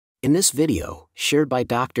In this video, shared by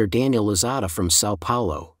Dr. Daniel Louzada from São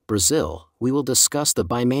Paulo, Brazil, we will discuss the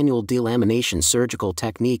bimanual delamination surgical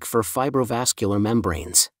technique for fibrovascular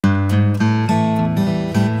membranes.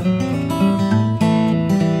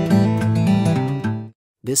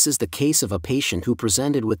 This is the case of a patient who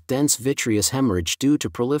presented with dense vitreous hemorrhage due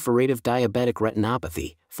to proliferative diabetic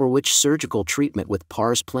retinopathy, for which surgical treatment with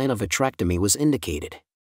pars plana vitrectomy was indicated.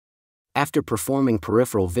 After performing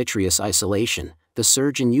peripheral vitreous isolation, the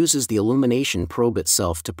surgeon uses the illumination probe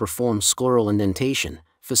itself to perform scleral indentation,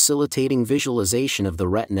 facilitating visualization of the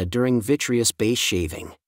retina during vitreous base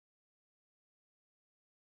shaving.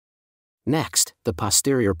 Next, the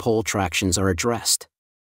posterior pole tractions are addressed.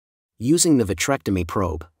 Using the vitrectomy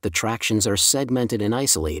probe, the tractions are segmented and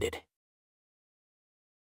isolated.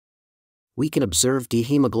 We can observe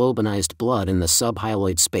dehemoglobinized blood in the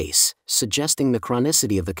subhyaloid space, suggesting the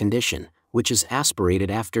chronicity of the condition, which is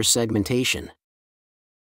aspirated after segmentation.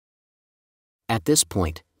 At this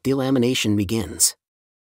point, delamination begins.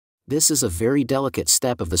 This is a very delicate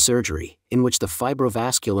step of the surgery, in which the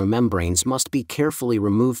fibrovascular membranes must be carefully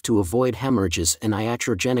removed to avoid hemorrhages and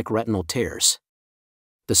iatrogenic retinal tears.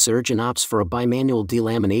 The surgeon opts for a bimanual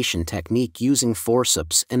delamination technique using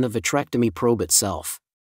forceps and the vitrectomy probe itself.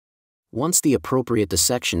 Once the appropriate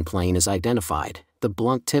dissection plane is identified, the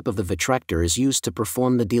blunt tip of the vitrector is used to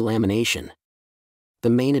perform the delamination. The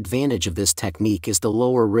main advantage of this technique is the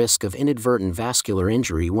lower risk of inadvertent vascular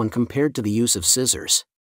injury when compared to the use of scissors.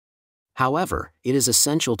 However, it is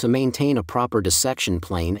essential to maintain a proper dissection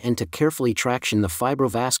plane and to carefully traction the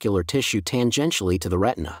fibrovascular tissue tangentially to the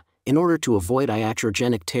retina, in order to avoid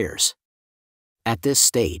iatrogenic tears. At this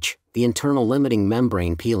stage, the internal limiting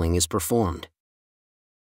membrane peeling is performed.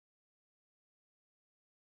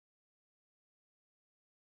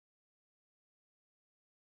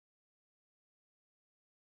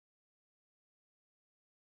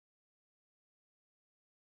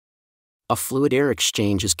 A fluid air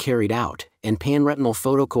exchange is carried out, and panretinal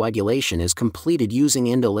photocoagulation is completed using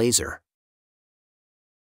endolaser.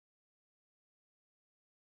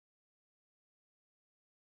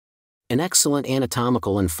 An excellent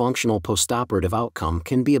anatomical and functional postoperative outcome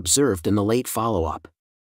can be observed in the late follow-up.